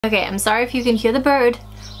Okay, I'm sorry if you can hear the bird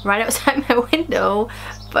right outside my window,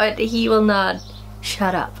 but he will not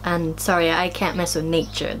shut up. And sorry, I can't mess with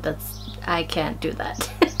nature. I can't do that.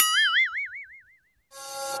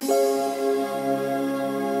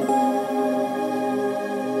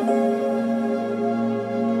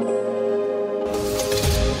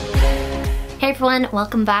 Hey everyone,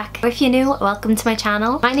 welcome back. Or if you're new, welcome to my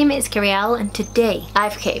channel. My name is Kyrielle and today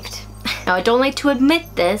I've caved. Now I don't like to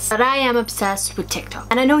admit this, but I am obsessed with TikTok.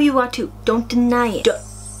 And I know you are too. Don't deny it.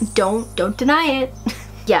 Don't deny it.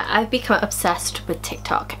 Yeah, I've become obsessed with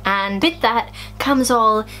TikTok, and with that comes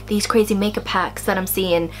all these crazy makeup hacks that I'm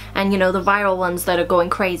seeing, and you know, the viral ones that are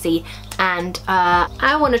going crazy, and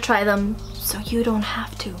I want to try them so you don't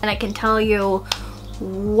have to. And I can tell you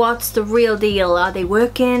what's the real deal. Are they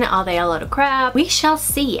working? Are they a lot of crap? We shall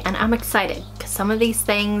see, and I'm excited because some of these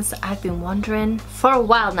things I've been wondering for a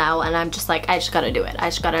while now, and I'm just like, I just gotta do it. I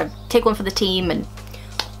just gotta take one for the team and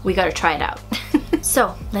we gotta try it out.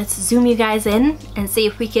 So let's zoom you guys in and see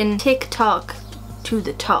if we can TikTok to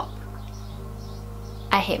the top.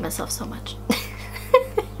 I hate myself so much.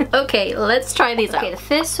 Okay, let's try these out. Okay, the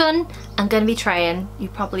first one I'm gonna be trying, you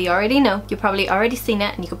probably already know, you probably already seen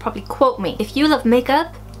it, and you could probably quote me. If you love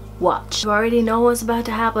makeup, watch. You already know what's about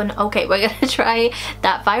to happen. Okay, we're gonna try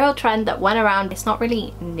that viral trend that went around. It's not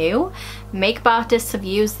really new. Makeup artists have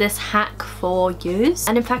used this hack for years,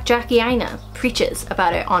 and in fact Kyrielle preaches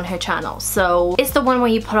about it on her channel. So it's the one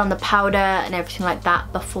where you put on the powder and everything like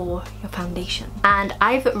that before your foundation. And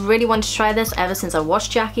I've really wanted to try this ever since I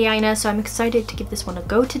watched Kyrielle, so I'm excited to give this one a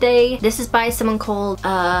go today. This is by someone called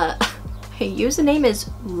her username is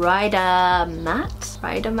Rydamat.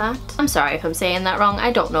 I'm sorry if I'm saying that wrong.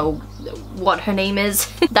 I don't know what her name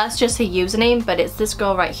is. That's just her username, but it's this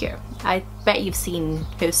girl right here. I bet you've seen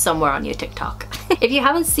her somewhere on your TikTok. If you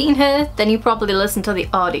haven't seen her, then you probably listen to the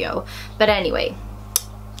audio. But anyway,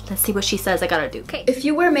 let's see what she says I gotta do. Okay. If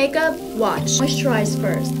you wear makeup, watch. Moisturize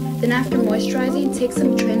first. Then after moisturizing, take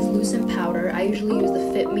some translucent powder. I usually use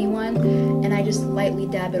the Fit Me one, and I just lightly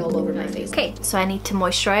dab it all over my face. Okay, so I need to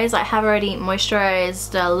moisturize. I have already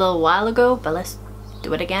moisturized a little while ago, but let's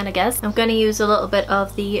do it again, I guess. I'm gonna use a little bit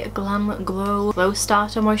of the Glam Glow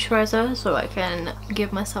Starter Moisturizer so I can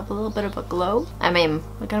give myself a little bit of a glow. I mean,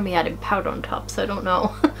 we're gonna be adding powder on top, so I don't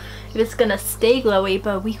know if it's gonna stay glowy,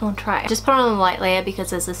 but we gonna try. Just put on a light layer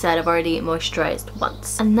because, as I said, I've already moisturized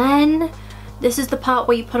once. And then this is the part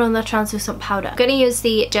where you put on the translucent powder. I'm gonna use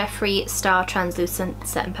the Jeffree Star Translucent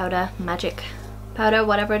Setting Powder, Magic powder,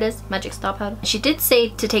 whatever it is, Magic Star powder. She did say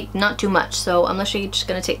to take not too much, so I'm literally just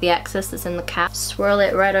gonna take the excess that's in the cap, swirl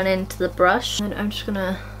it right on into the brush, and I'm just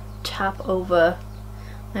gonna tap over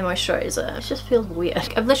my moisturizer. It just feels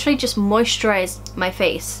weird. I've literally just moisturized my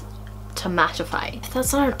face to mattify. If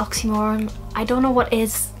that's not an oxymoron, I don't know what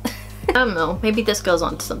is. I don't know, maybe this goes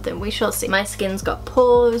on to something, we shall see. My skin's got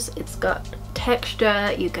pores, it's got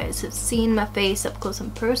texture, you guys have seen my face up close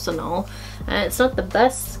and personal, and it's not the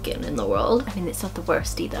best skin in the world. I mean, it's not the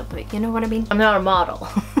worst either, but you know what I mean? I'm not a model.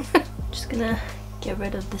 Just gonna get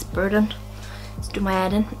rid of this burden. Let's do my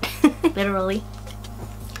head in. Literally.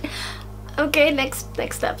 Okay, next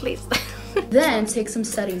step please. Then take some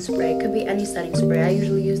setting spray. It could be any setting spray. I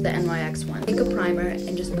usually use the NYX one. Take a primer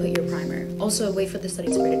and just put your primer. Also wait for the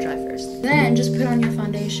setting spray to dry first. Then just put on your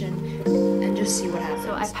foundation and just see what happens.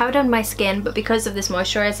 So I powdered my skin, but because of this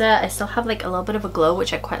moisturizer I still have like a little bit of a glow,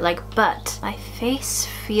 which I quite like, but my face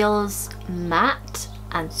feels matte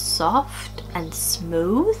and soft and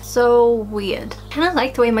smooth. So weird. I kind of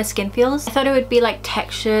like the way my skin feels. I thought it would be like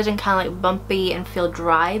textured and kind of like bumpy and feel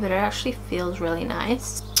dry, but it actually feels really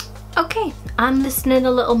nice. Okay, I'm listening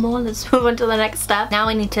a little more. Let's move on to the next step. Now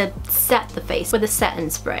I need to set the face with a setting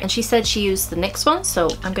spray. And she said she used the NYX one, so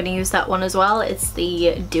I'm gonna use that one as well. It's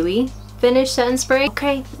the Dewy Finish setting spray.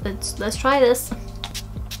 Okay, let's try this.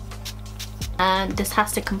 And this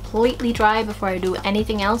has to completely dry before I do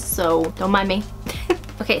anything else, so don't mind me.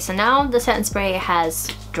 Okay, so now the setting spray has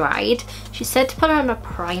dried. She said to put on a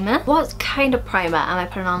primer. What kind of primer? Am I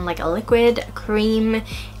putting on like a liquid, a cream?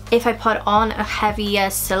 If I put on a heavier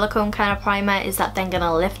silicone kind of primer, is that then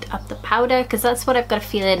gonna lift up the powder? Because that's what I've got a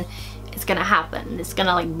feeling is gonna happen. It's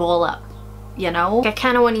gonna like ball up, you know? I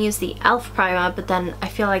kind of want to use the e.l.f. primer, but then I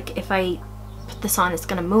feel like if I put this on, it's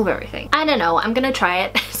gonna move everything. I don't know, I'm gonna try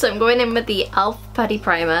it. So I'm going in with the e.l.f. putty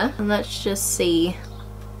primer, and let's just see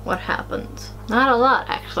what happens. Not a lot,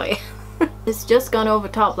 actually. It's just gone over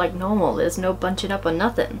top like normal. There's no bunching up or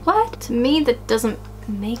nothing. What? To me, that doesn't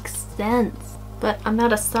make sense. But I'm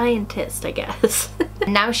not a scientist, I guess.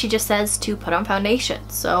 Now she just says to put on foundation,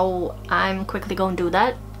 so I'm quickly going to do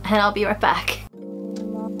that, and I'll be right back.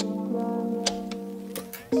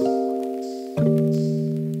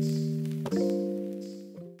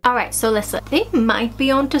 Alright, so listen, they might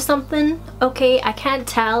be onto something, okay? I can't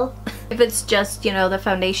tell if it's just, you know, the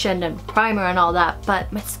foundation and primer and all that,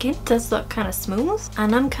 but my skin does look kind of smooth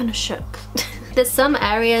and I'm kind of shook. There's some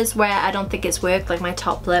areas where I don't think it's worked, like my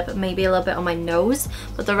top lip, maybe a little bit on my nose,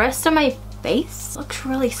 but the rest of my face looks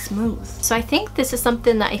really smooth. So I think this is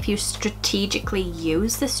something that if you strategically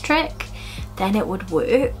use this trick, then it would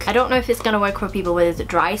work. I don't know if it's gonna work for people with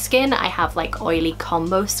dry skin. I have like oily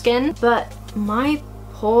combo skin, but my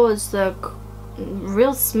pores look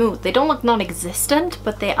real smooth. They don't look non-existent,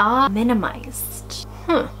 but they are minimized.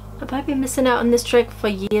 Have I been missing out on this trick for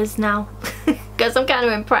years now? Because I'm kind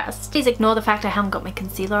of impressed. Please ignore the fact I haven't got my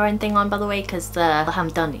concealer or anything on, by the way, because I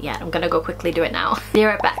haven't done it yet. I'm gonna go quickly do it now. Be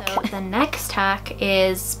right back. So the next hack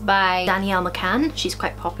is by Danielle McCann. She's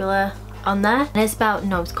quite popular on there, and it's about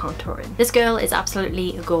nose contouring. This girl is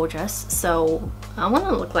absolutely gorgeous, so I want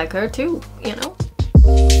to look like her too, you know?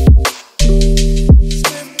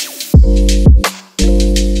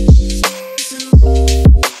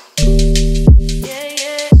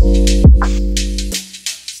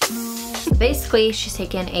 Basically, she's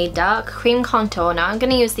taking a dark cream contour. Now I'm going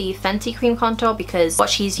to use the Fenty cream contour because what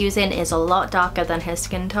she's using is a lot darker than her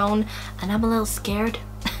skin tone, and I'm a little scared.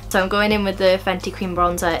 So I'm going in with the Fenty cream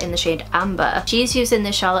bronzer in the shade Amber. She's using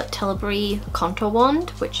the Charlotte Tilbury contour wand,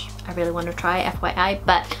 which I really want to try, FYI,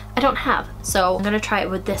 but I don't have. So I'm going to try it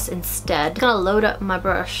with this instead. I'm going to load up my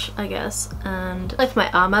brush, I guess, and lift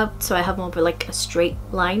my arm out so I have more of like a straight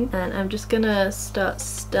line. And I'm just going to start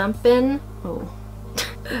stamping. Oh.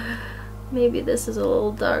 Maybe this is a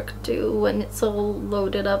little dark too when it's all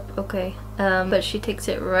loaded up. Okay. But she takes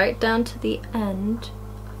it right down to the end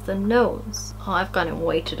of the nose. Oh, I've gone in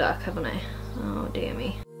way too dark, haven't I? Oh, dear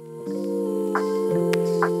me.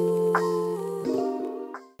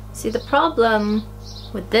 See, the problem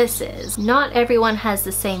with this is not everyone has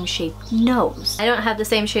the same shaped nose. I don't have the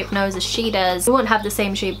same shaped nose as she does. You won't have the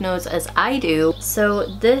same shaped nose as I do. So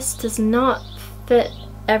this does not fit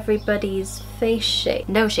everybody's face shape.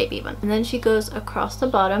 No shape even. And then she goes across the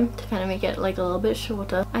bottom to kind of make it like a little bit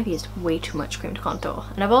shorter. I've used way too much cream to contour.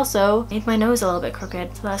 And I've also made my nose a little bit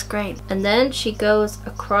crooked, so that's great. And then she goes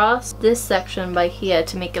across this section by here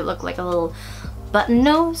to make it look like a little button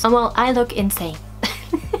nose. And well, I look insane.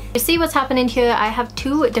 You see what's happening here? I have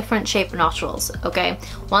two different shaped nostrils, okay?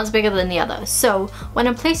 One's bigger than the other. So when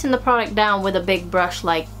I'm placing the product down with a big brush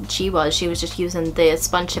like she was just using the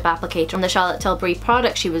sponge tip applicator on the Charlotte Tilbury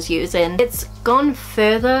product she was using, it's gone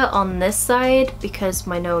further on this side because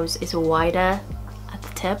my nose is wider at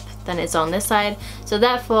the tip than it's on this side. So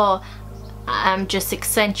therefore, I'm just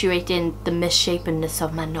accentuating the misshapenness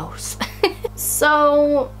of my nose.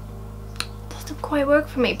 So quite work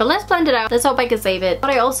for me, but let's blend it out. Let's hope I can save it. What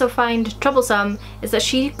I also find troublesome is that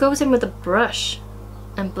she goes in with a brush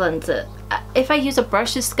and blends it. If I use a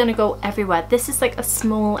brush, it's gonna go everywhere. This is like a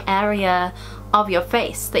small area of your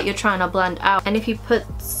face that you're trying to blend out, and if you put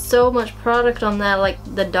so much product on there, like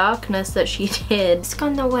the darkness that she did, it's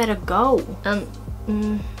got nowhere to go.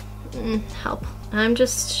 And help. I'm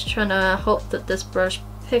just trying to hope that this brush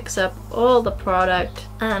picks up all the product,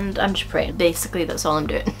 and I'm just praying. Basically, that's all I'm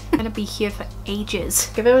doing. I'm gonna be here for ages.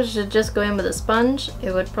 If I was to just go in with a sponge,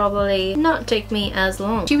 it would probably not take me as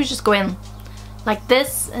long. She was just going like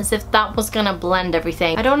this, as if that was gonna blend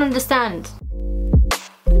everything. I don't understand.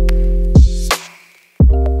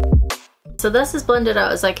 So this is blended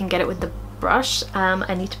out as I can get it with the brush.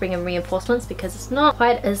 I need to bring in reinforcements because it's not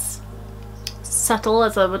quite as subtle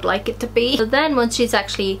as I would like it to be. So then once she's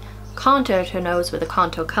actually contoured her nose with a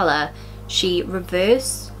contour color, she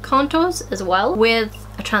reverse contours as well with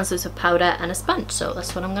a translucent powder and a sponge. So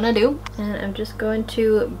that's what I'm gonna do, and I'm just going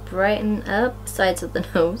to brighten up the sides of the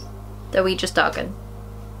nose that we just darkened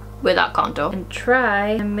with that contour and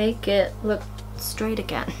try and make it look straight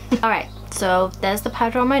again. Alright, so there's the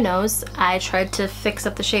powder on my nose. I tried to fix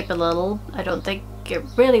up the shape a little. I don't think it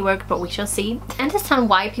really worked, but we shall see. I understand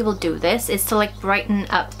why people do this, is to like brighten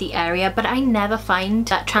up the area, but I never find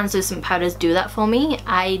that translucent powders do that for me.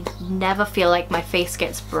 I never feel like my face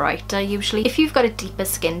gets brighter usually. If you've got a deeper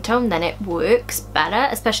skin tone, then it works better,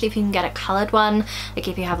 especially if you can get a colored one. Like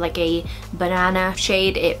if you have like a banana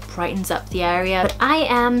shade, it brightens up the area. But I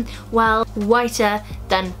am, well, whiter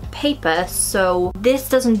than paper, so this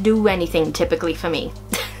doesn't do anything typically for me.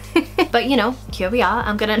 But you know, here we are.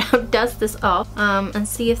 I'm gonna now dust this off and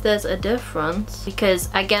see if there's a difference, because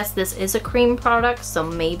I guess this is a cream product, so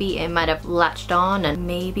maybe it might have latched on and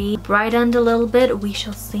maybe brightened a little bit. We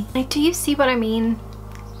shall see. Like, do you see what I mean?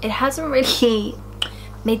 It hasn't really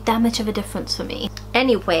made that much of a difference for me.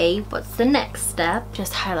 Anyway, what's the next step?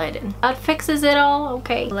 Just highlighting. That fixes it all?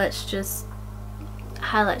 Okay, let's just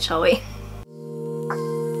highlight, shall we?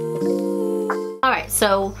 Alright,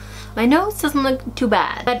 so my nose doesn't look too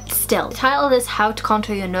bad, but still, the title is How to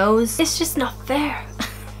Contour Your Nose. It's just not fair.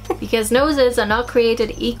 Because noses are not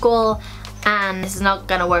created equal and this is not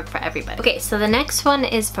gonna work for everybody. Okay, so the next one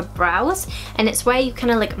is for brows, and it's where you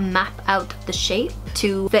kind of like map out the shape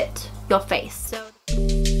to fit your face. So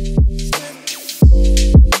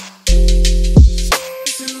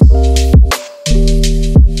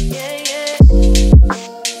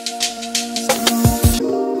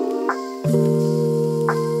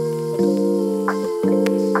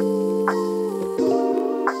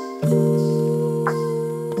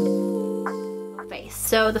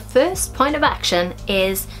So the first point of action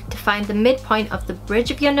is to find the midpoint of the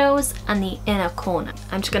bridge of your nose and the inner corner.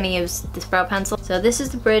 I'm just going to use this brow pencil. So this is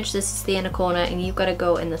the bridge, this is the inner corner, and you've got to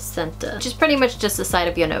go in the center, which is pretty much just the side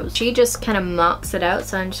of your nose. She just kind of marks it out,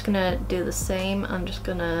 so I'm just going to do the same. I'm just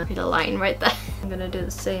going to create a line right there. I'm going to do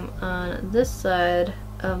the same on this side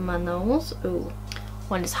of my nose. Ooh,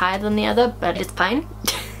 one is higher than the other, but it's fine.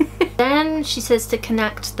 Then she says to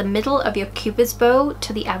connect the middle of your cupid's bow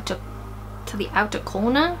to the outer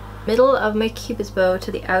corner. Middle of my cupid's bow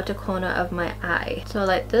to the outer corner of my eye. So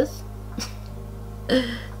like this.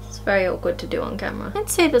 It's very awkward to do on camera. I'd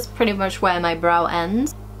say that's pretty much where my brow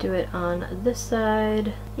ends. Do it on this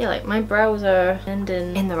side. Yeah, like my brows are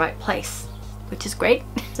ending in the right place, which is great.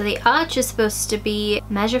 So the arch is supposed to be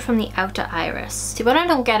measure from the outer iris. See, what I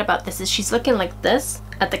don't get about this is she's looking like this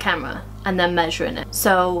at the camera and then measuring it.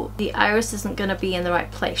 So the iris isn't gonna be in the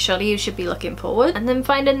right place. Surely you should be looking forward and then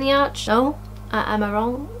finding the arch. No? Am I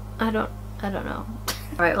wrong? I don't know.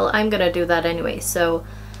 Alright, well I'm gonna do that anyway. So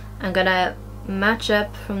I'm gonna match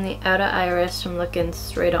up from the outer iris from looking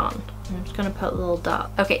straight on. I'm just gonna put a little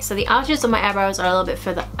dot. Okay, so the arches of my eyebrows are a little bit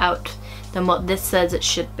further out than what this says it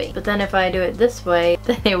should be. But then if I do it this way,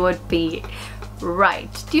 then it would be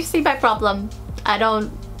right. Do you see my problem? I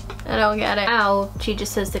don't get it. Now she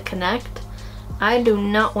just says to connect. I do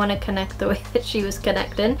not want to connect the way that she was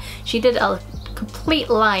connecting. She did a complete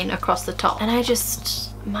line across the top, and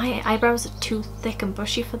my eyebrows are too thick and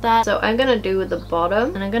bushy for that. So I'm gonna do the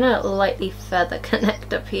bottom, and I'm gonna lightly feather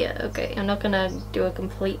connect up here. Okay, I'm not gonna do a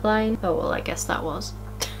complete line. Oh well, I guess that was.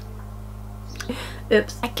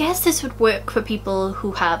 Oops. I guess this would work for people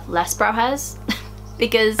who have less brow hairs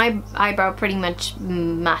because my eyebrow pretty much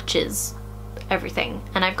matches everything,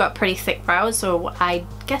 and I've got pretty thick brows, so I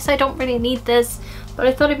guess I don't really need this, but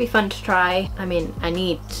I thought it'd be fun to try. I mean, I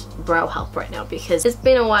need brow help right now because it's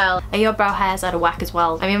been a while. Are your brow hairs out of whack as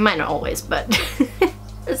well? I mean, mine are always, but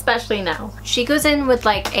especially now. She goes in with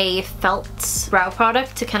like a felt brow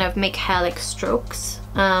product to kind of make hair like strokes.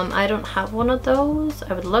 I don't have one of those.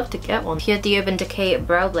 I would love to get one. Here the Urban Decay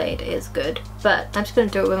brow blade is good, but I'm just gonna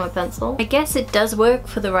do it with my pencil. I guess it does work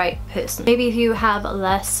for the right person. Maybe if you have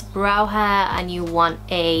less brow hair and you want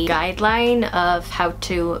a guideline of how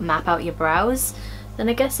to map out your brows, then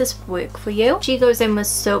I guess this would work for you. She goes in with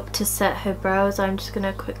soap to set her brows. I'm just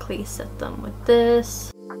gonna quickly set them with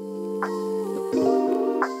this.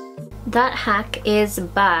 That hack is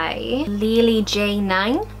by Lily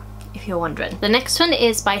J9. If you're wondering. The next one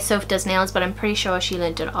is by Soph Does Nails, but I'm pretty sure she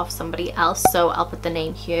learned it off somebody else, so I'll put the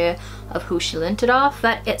name here of who she learned it off.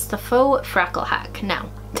 But it's the faux freckle hack. Now,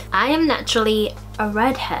 I am naturally a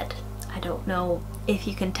redhead. I don't know if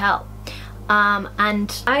you can tell.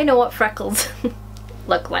 And I know what freckles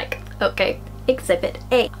look like. Okay, exhibit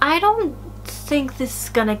A. I don't think this is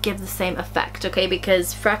gonna give the same effect, okay,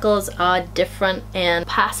 because freckles are different in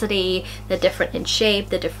opacity, they're different in shape,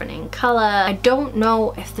 they're different in color. I don't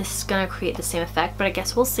know if this is gonna create the same effect, but I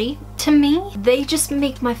guess we'll see. To me, they just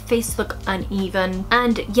make my face look uneven,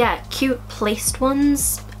 and yeah, cute placed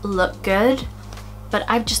ones look good, but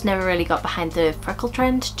I've just never really got behind the freckle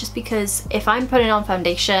trend, just because if I'm putting on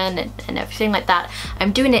foundation and everything like that,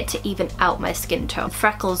 I'm doing it to even out my skin tone.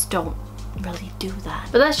 Freckles don't really do that.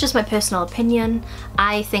 But that's just my personal opinion.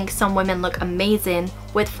 I think some women look amazing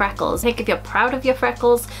with freckles. I think if you're proud of your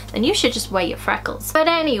freckles, then you should just wear your freckles. But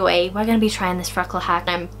anyway, we're gonna be trying this freckle hack.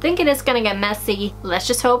 I'm thinking it's gonna get messy. Let's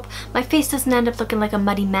just hope my face doesn't end up looking like a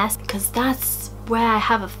muddy mess, because that's where I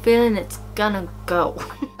have a feeling it's gonna go.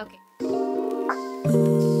 Okay.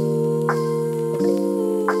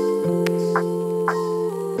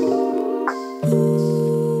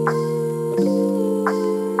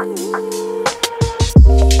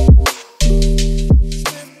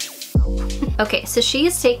 Okay, so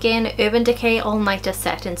she's taken Urban Decay All Nighter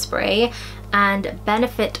Setting Spray and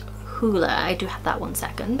Benefit Hoola. I do have that 1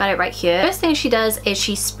 second. Got it right here. First thing she does is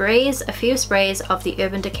she sprays a few sprays of the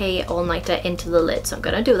Urban Decay All Nighter into the lid. So I'm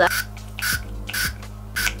gonna do that.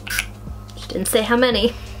 She didn't say how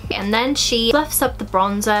many. And then she fluffs up the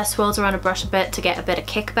bronzer, swirls around a brush a bit to get a bit of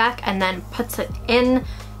kickback, and then puts it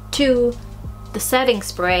into the setting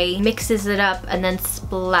spray, mixes it up, and then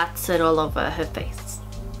splats it all over her face.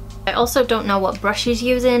 I also don't know what brush she's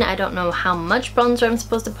using. I don't know how much bronzer I'm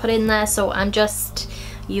supposed to put in there, so I'm just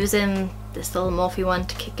using this little Morphe one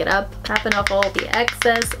to kick it up, tapping off all the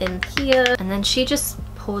excess in here, and then she just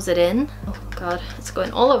pours it in. Oh god, it's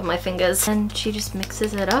going all over my fingers. And she just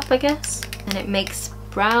mixes it up, I guess, and it makes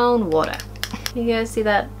brown water. You guys see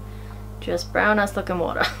that? Just brown ass looking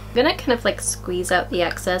water. I'm gonna kind of like squeeze out the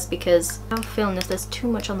excess because I'm feeling if there's too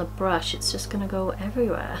much on the brush, it's just gonna go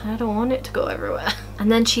everywhere. I don't want it to go everywhere.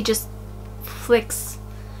 And then she just flicks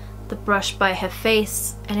the brush by her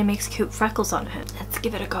face and it makes cute freckles on her. Let's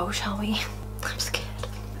give it a go, shall we? I'm scared.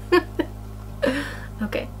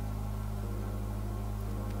 Okay.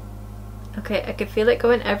 Okay, I can feel it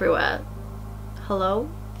going everywhere. Hello?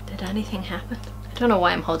 Did anything happen? I don't know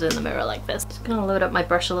why I'm holding the mirror like this. Just gonna load up my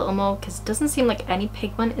brush a little more because it doesn't seem like any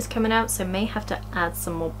pigment is coming out, so I may have to add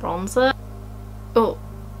some more bronzer. Oh,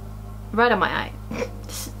 right on my eye.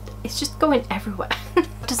 It's just going everywhere.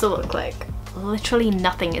 What does it look like? Literally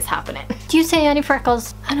nothing is happening. Do you see any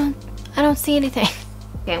freckles? I don't see anything.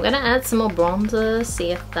 Okay, I'm gonna add some more bronzer,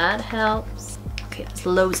 see if that helps. Okay, there's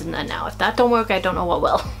loads in there now. If that don't work, I don't know what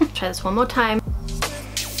will. Try this one more time.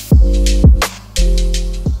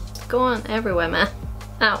 It's going everywhere, man.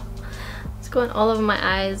 Ow. It's going all over my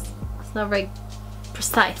eyes. It's not very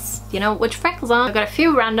precise. You know which freckles on? I've got a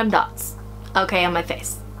few random dots. Okay, on my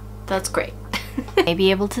face. That's great.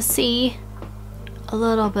 Maybe able to see a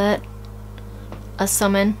little bit of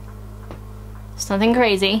something. It's nothing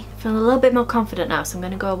crazy. I feel a little bit more confident now, so I'm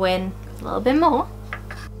gonna go in a little bit more.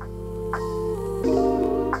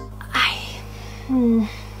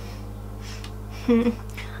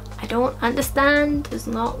 I don't understand. Does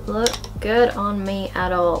not look good on me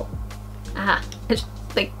at all. Ah, it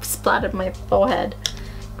like splattered my forehead.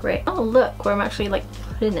 Great. Oh look, where I'm actually like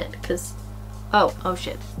putting it, because oh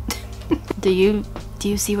shit. Do you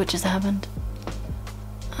see what just happened?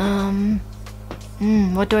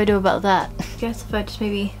 What do I do about that? I guess if I just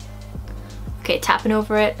maybe... Okay, tapping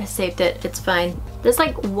over it, I saved it, it's fine. There's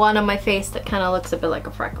like one on my face that kind of looks a bit like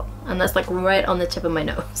a freckle, and that's like right on the tip of my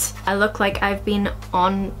nose. I look like I've been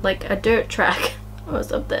on like a dirt track or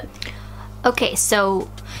something. Okay,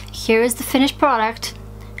 so here is the finished product.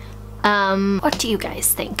 What do you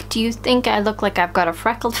guys think? Do you think I look like I've got a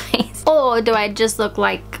freckled face? Or do I just look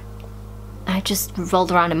like I just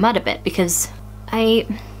rolled around in mud a bit? Because I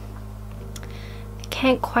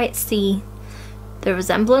can't quite see the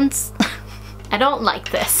resemblance. I don't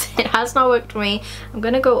like this. It has not worked for me. I'm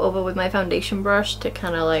gonna go over with my foundation brush to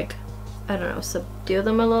kind of like, I don't know, subdue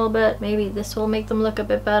them a little bit. Maybe this will make them look a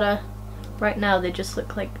bit better. Right now they just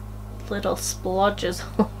look like little splodges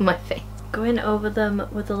all over my face. Going over them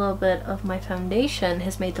with a little bit of my foundation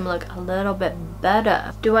has made them look a little bit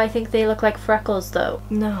better. Do I think they look like freckles though?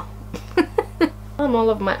 No. I'm all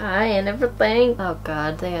over my eye and everything. Oh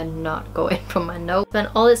god, they are not going from my nose.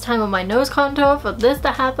 Spent all this time on my nose contour for this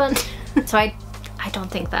to happen. So I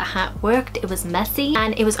don't think that hat worked. It was messy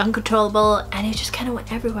and it was uncontrollable and it just kind of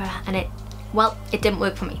went everywhere, and it didn't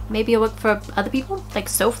work for me. Maybe it worked for other people. Like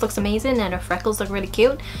Soph looks amazing and her freckles look really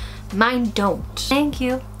cute. Mine don't. Thank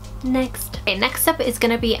you. Next. Okay, next up is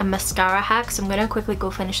gonna be a mascara hack, so I'm gonna quickly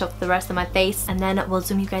go finish off the rest of my face and then we'll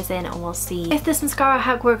zoom you guys in and we'll see if this mascara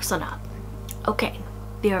hack works or not. Okay,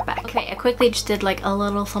 be right back. Okay, I quickly just did like a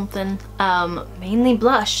little something, mainly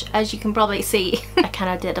blush, as you can probably see. I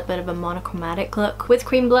kind of did a bit of a monochromatic look with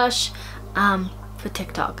cream blush for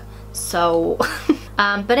TikTok. So,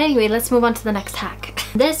 but anyway, let's move on to the next hack.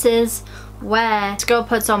 This is where this girl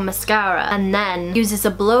puts on mascara and then uses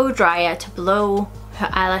a blow dryer to blow her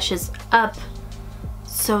eyelashes up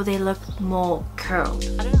so they look more curled.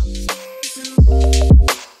 I don't know.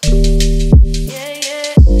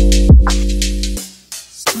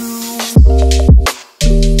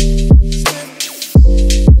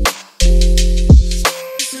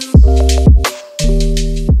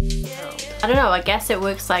 I don't know, I guess it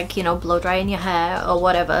works like, you know, blow drying your hair or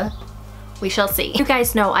whatever. We shall see. You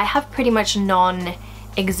guys know I have pretty much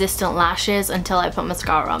non-existent lashes until I put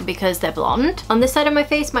mascara on because they're blonde. On this side of my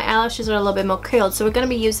face, my eyelashes are a little bit more curled, so we're going to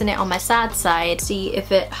be using it on my sad side, see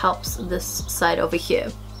if it helps this side over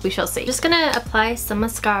here. We shall see. Just gonna apply some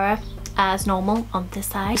mascara as normal on this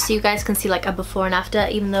side so you guys can see like a before and after,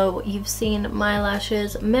 even though you've seen my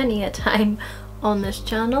lashes many a time on this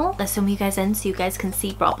channel. Let's zoom you guys in so you guys can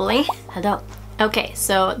see properly. Hello. Okay,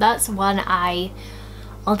 so that's one eye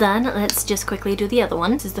all done. Let's just quickly do the other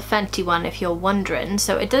one. This is the Fenty one if you're wondering.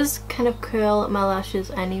 So it does kind of curl my lashes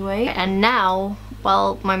anyway. And now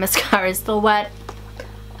while my mascara is still wet,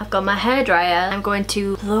 I've got my hairdryer. I'm going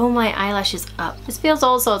to blow my eyelashes up. This feels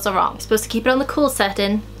all sorts of wrong. I'm supposed to keep it on the cool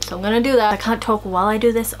setting, so I'm gonna do that. I can't talk while I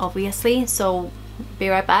do this, obviously, so be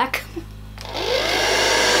right back.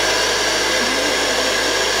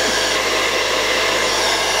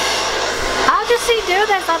 How does she do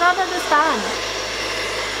this? I don't understand.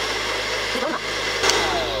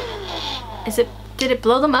 Did it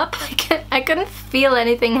blow them up? I couldn't feel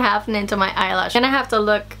anything happening to my eyelash. I'm gonna have to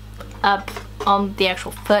look up on the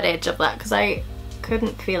actual footage of that because I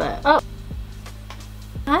couldn't feel it. Oh,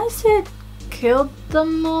 has it killed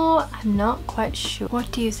them more? I'm not quite sure.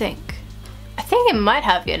 What do you think? I think it might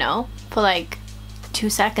have, you know, for like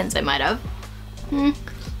 2 seconds it might have. Let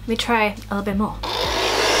me try a little bit more.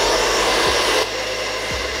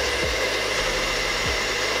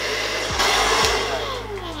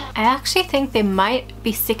 I actually think they might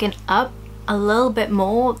be sticking up a little bit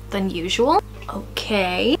more than usual.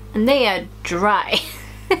 Okay, and they are dry.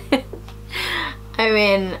 I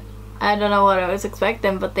mean, I don't know what I was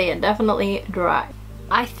expecting, but they are definitely dry.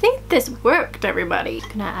 I think this worked, everybody.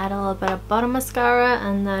 Gonna add a little bit of bottom mascara,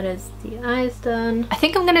 and that is the eyes done. I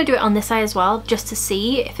think I'm gonna do it on this eye as well, just to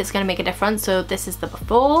see if it's gonna make a difference. So this is the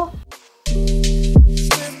before.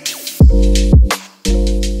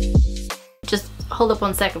 Just hold up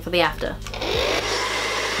 1 second for the after.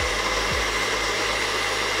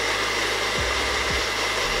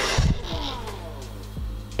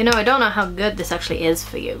 You know, I don't know how good this actually is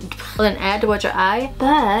for you. Well, an add towards your eye,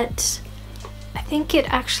 but I think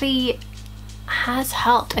it actually has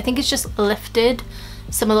helped. I think it's just lifted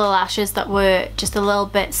some of the lashes that were just a little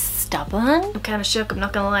bit stubborn. I'm kind of shook, I'm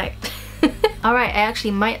not gonna lie. Alright, I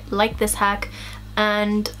actually might like this hack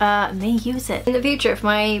and may use it in the future if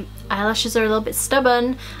my eyelashes are a little bit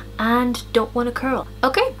stubborn and don't want to curl.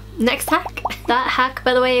 Okay, next hack. That hack,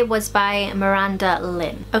 by the way, was by Miranda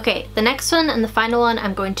Lynn. Okay, the next one and the final one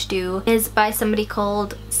I'm going to do is by somebody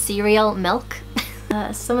called Cereal Milk.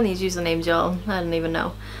 Some of these usernames, y'all, I don't even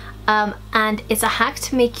know. And it's a hack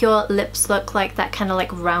to make your lips look like that kind of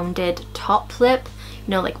like rounded top lip,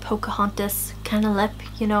 you know, like Pocahontas kind of lip,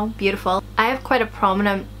 you know, beautiful. I have quite a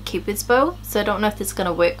prominent Cupid's bow, so I don't know if this is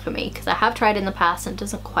gonna work for me because I have tried in the past and it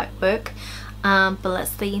doesn't quite work. But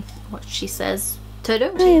let's see what she says to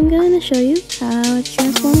do. I am going to show you how to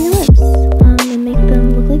transform your lips and make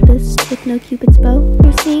them look like this with no Cupid's bow.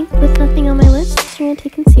 You're seeing with nothing on my lips, you're going to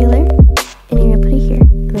take concealer and you're going to put it here.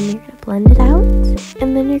 And then you're going to blend it out,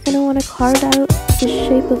 and then you're going to want to carve out the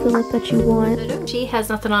shape of the lip that you want. She has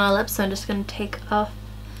nothing on her lips, so I'm just going to take off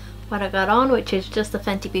what I got on, which is just the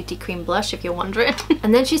Fenty Beauty Cream Blush, if you're wondering.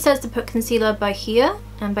 And then she says to put concealer by here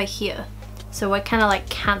and by here. So we're kind of like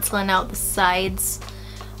cancelling out the sides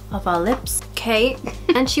of our lips. Okay,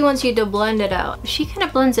 and she wants you to blend it out. She kind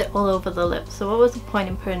of blends it all over the lip, so what was the point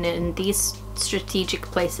in putting it in these strategic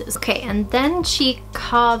places? Okay, and then she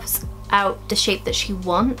carves out the shape that she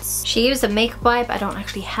wants. She used a makeup wipe. I don't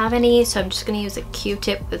actually have any, so I'm just going to use a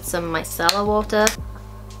Q-tip with some micellar water.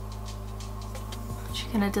 She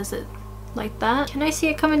kind of does it like that. Can I see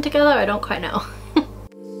it coming together? I don't quite know.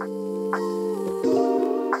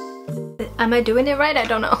 Am I doing it right? I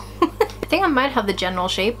don't know. I think I might have the general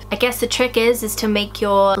shape. I guess the trick is to make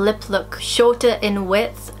your lip look shorter in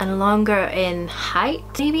width and longer in height.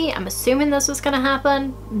 Maybe? I'm assuming this was gonna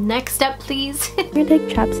happen. Next step, please. You're gonna take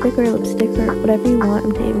chapstick or lipstick or whatever you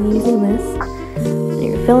want. I'm using this. And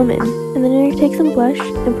you're gonna fill them in. And then you're gonna take some blush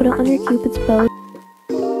and put it on your Cupid's bow.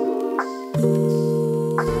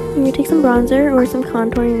 You're gonna take some bronzer or some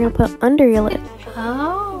contour and you're gonna put under your lip. Oh.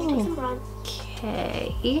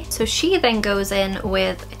 Okay, so she then goes in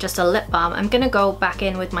with just a lip balm. I'm gonna go back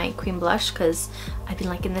in with my cream blush because I've been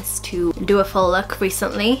liking this to do a full look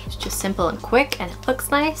recently. It's just simple and quick and it looks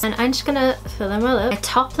nice. And I'm just gonna fill in my lip. My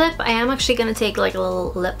top lip, I am actually gonna take like a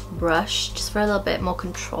little lip brush just for a little bit more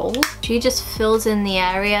control. She just fills in the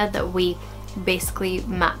area that we basically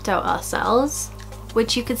mapped out ourselves,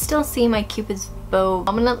 which you could still see my Cupid's bow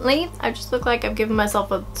prominently. I just look like I've given myself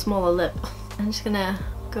a smaller lip. I'm just gonna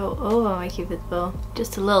go over my Cupid's bow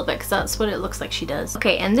just a little bit because that's what it looks like she does.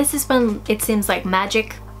 Okay, and this is when it seems like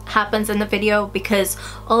magic happens in the video because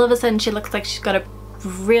all of a sudden she looks like she's got a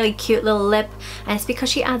really cute little lip, and it's because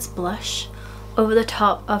she adds blush over the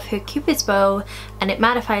top of her Cupid's bow and it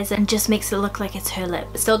mattifies it and just makes it look like it's her lip.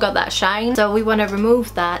 It's still got that shine, so we want to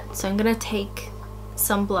remove that. So I'm gonna take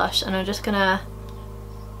some blush and I'm just gonna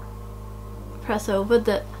press over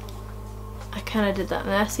the... I kind of did that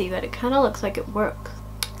messy, but it kind of looks like it worked.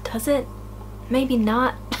 Does it? Maybe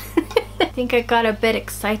not. I think I got a bit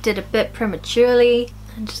excited a bit prematurely.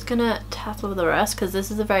 I'm just gonna tap over the rest because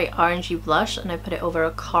this is a very orangey blush and I put it over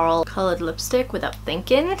a coral colored lipstick without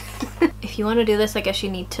thinking. If you want to do this, I guess you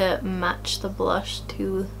need to match the blush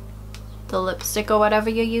to the lipstick or whatever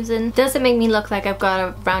you're using. Does it make me look like I've got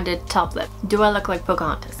a rounded top lip? Do I look like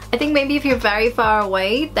Pocahontas? I think maybe if you're very far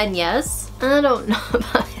away, then yes. I don't know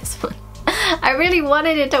about this one. I really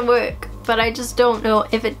wanted it to work, but I just don't know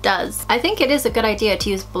if it does. I think it is a good idea to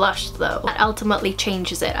use blush though. That ultimately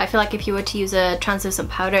changes it. I feel like if you were to use a translucent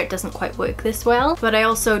powder, it doesn't quite work this well, but I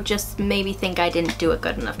also just maybe think I didn't do a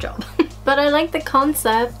good enough job. But I like the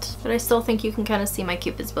concept, but I still think you can kind of see my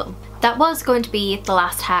cupid's bow. That was going to be the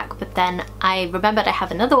last hack, but then I remembered I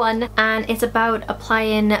have another one, and it's about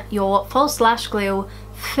applying your false lash glue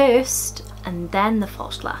first and then the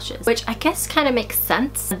false lashes, which I guess kind of makes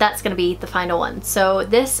sense. That's gonna be the final one. So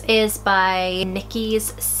this is by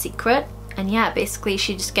Nikki's Secret, and yeah, basically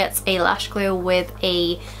she just gets a lash glue with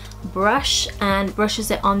a brush and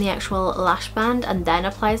brushes it on the actual lash band and then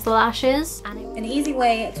applies the lashes. An easy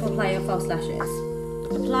way to apply your false lashes.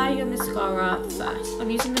 Apply your mascara first. I'm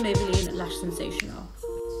using the Maybelline Lash Sensational.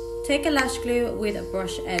 Take a lash glue with a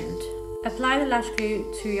brush end. Apply the lash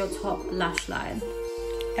glue to your top lash line.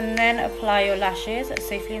 And then apply your lashes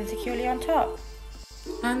safely and securely on top.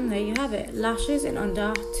 And there you have it, lashes in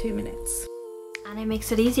under 2 minutes. And it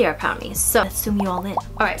makes it easier apparently, so let's zoom you all in.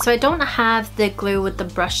 Alright, so I don't have the glue with the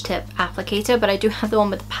brush tip applicator, but I do have the one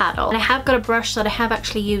with the paddle. And I have got a brush that I have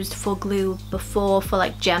actually used for glue before for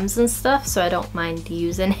like gems and stuff, so I don't mind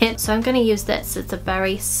using it. So I'm going to use this. It's a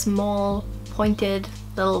very small, pointed,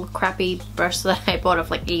 little crappy brush that I bought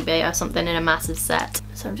off like eBay or something in a massive set.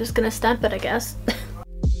 So I'm just going to stamp it, I guess.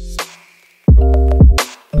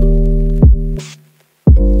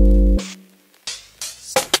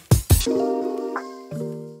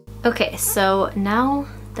 Okay, so now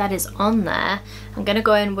that is on there, I'm gonna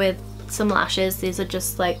go in with some lashes. These are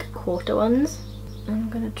just like quarter ones.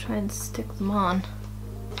 I'm gonna try and stick them on.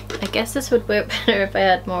 I guess this would work better if I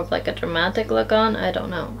had more of like a dramatic look on, I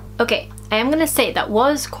don't know. Okay, I am gonna say that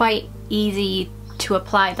was quite easy to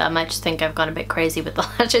apply them. I just think I've gone a bit crazy with the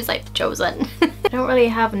lashes I've chosen. I don't really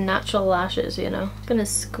have natural lashes, you know. I'm gonna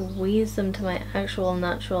squeeze them to my actual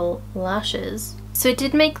natural lashes. So it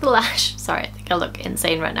did make the lash, sorry, I think I look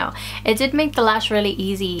insane right now. It did make the lash really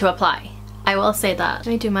easy to apply. I will say that. Let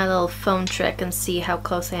me do my little phone trick and see how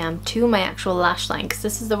close I am to my actual lash line, because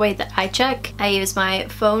this is the way that I check. I use my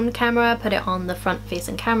phone camera, put it on the front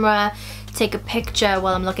facing camera, take a picture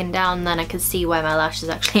while I'm looking down, and then I can see where my lash is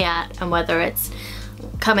actually at and whether it's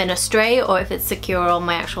coming astray or if it's secure on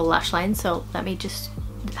my actual lash line. So let me just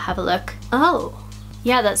have a look. Oh,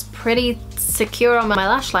 yeah, that's pretty secure on my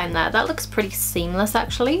lash line there. That looks pretty seamless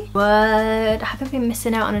actually. But have I been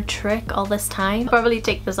missing out on a trick all this time? I'll probably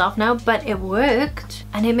take this off now, but it worked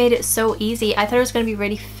and it made it so easy. I thought it was going to be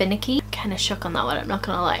really finicky. Kind of shook on that one, I'm not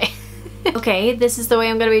gonna lie. Okay, this is the way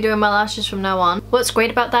I'm going to be doing my lashes from now on. What's great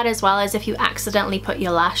about that as well is if you accidentally put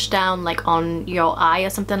your lash down like on your eye or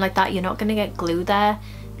something like that, you're not going to get glue there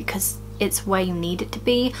because it's where you need it to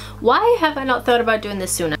be. Why have I not thought about doing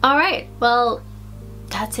this sooner? Alright, well,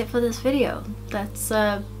 that's it for this video. Let's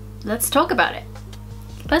talk about it.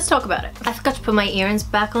 Let's talk about it. I forgot to put my earrings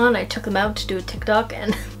back on. I took them out to do a TikTok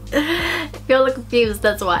and if you're confused,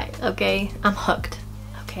 that's why, okay? I'm hooked.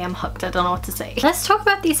 Okay, I'm hooked. I don't know what to say. Let's talk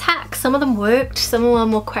about these hacks. Some of them worked, some of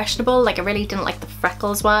them were questionable. Like I really didn't like the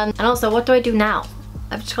freckles one. And also, what do I do now?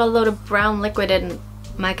 I've just got a load of brown liquid in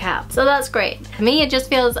my cap. So that's great. To me, it just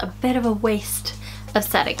feels a bit of a waste of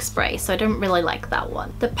setting spray, so I don't really like that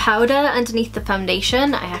one. The powder underneath the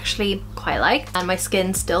foundation I actually quite like, and my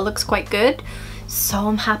skin still looks quite good, so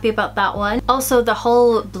I'm happy about that one. Also, the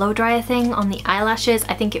whole blow dryer thing on the eyelashes,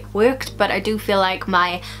 I think it worked, but I do feel like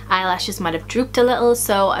my eyelashes might have drooped a little,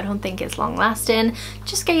 so I don't think it's long lasting.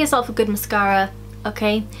 Just get yourself a good mascara,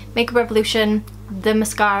 okay? Makeup Revolution, the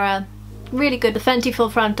mascara, really good. The Fenty Full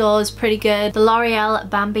Frontal is pretty good. The L'Oreal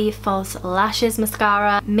Bambi False Lashes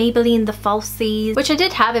Mascara. Maybelline The Falsies, which I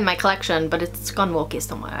did have in my collection, but it's gone wokey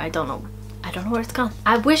somewhere. I don't know where it's gone.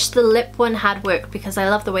 I wish the lip one had worked because I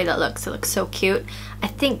love the way that looks. It looks so cute. I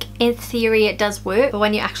think in theory it does work, but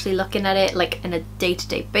when you're actually looking at it like in a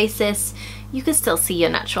day-to-day basis, you can still see your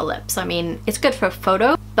natural lips. I mean, it's good for a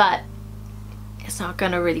photo, but it's not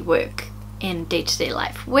gonna really work in day-to-day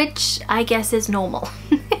life, which I guess is normal.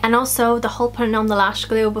 And also the whole putting on the lash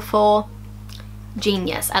glue before,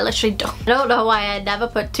 genius. I literally don't know why I never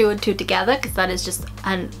put 2 and 2 together, because that is just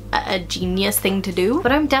a genius thing to do.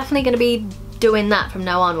 But I'm definitely going to be doing that from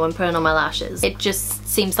now on when putting on my lashes. It just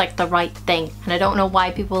seems like the right thing, and I don't know why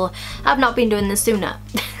people have not been doing this sooner.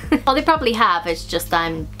 Well, they probably have, it's just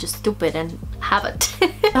I'm just stupid and haven't.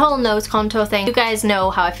 The whole nose contour thing, you guys know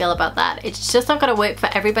how I feel about that. It's just not gonna work for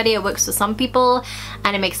everybody. It works for some people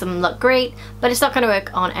and it makes them look great, but it's not gonna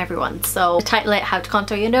work on everyone. So tight lip, how to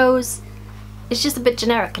contour your nose, it's just a bit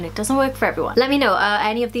generic and it doesn't work for everyone. Let me know, are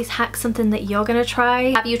any of these hacks something that you're gonna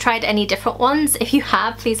try? Have you tried any different ones? If you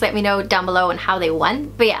have, please let me know down below and how they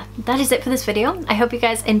went. But yeah, that is it for this video. I hope you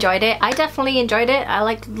guys enjoyed it. I definitely enjoyed it. I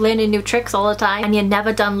like learning new tricks all the time and you're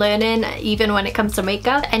never done learning, even when it comes to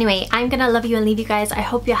makeup. Anyway, I'm gonna love you and leave you guys. I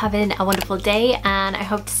hope you're having a wonderful day and I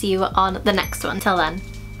hope to see you on the next one. Till then,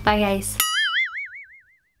 bye guys.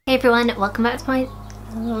 Hey everyone, welcome back to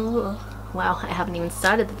my... Wow, I haven't even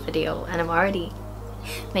started the video and I'm already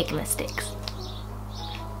making mistakes.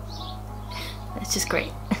 It's just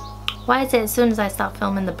great. Why is it as soon as I stop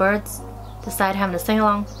filming the birds decide having to sing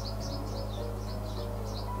along?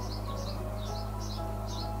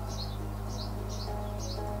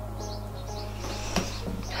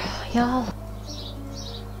 Y'all.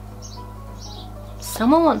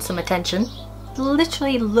 Someone wants some attention.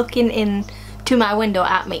 Literally looking into my window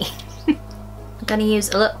at me. I'm gonna use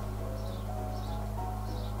a little...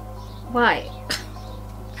 Why?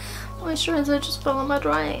 My strands are just fell on my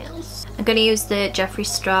dry hands. I'm gonna use the Jeffree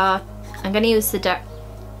Star. I'm gonna use the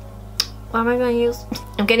what am I gonna use?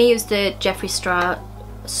 I'm gonna use the Jeffree Star.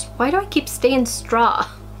 Why do I keep saying straw?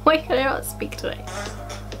 Why can I not speak today?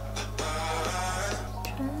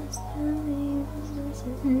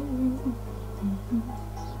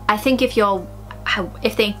 I think if you're...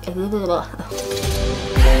 if they...